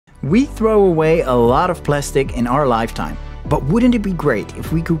We throw away a lot of plastic in our lifetime, but wouldn't it be great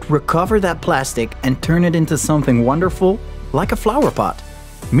if we could recover that plastic and turn it into something wonderful, like a flower pot?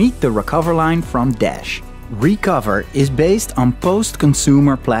 Meet the Recover line from Desch. Recover is based on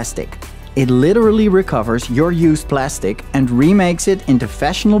post-consumer plastic. It literally recovers your used plastic and remakes it into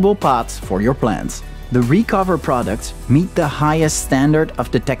fashionable pots for your plants. The Recover products meet the highest standard of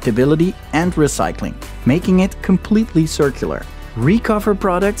detectability and recycling, making it completely circular. Recover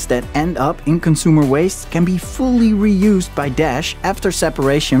products that end up in consumer waste can be fully reused by Desch after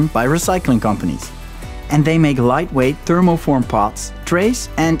separation by recycling companies. And they make lightweight thermoform pots, trays,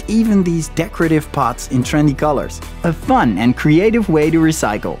 and even these decorative pots in trendy colors. A fun and creative way to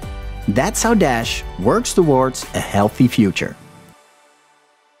recycle. That's how Desch works towards a healthy future.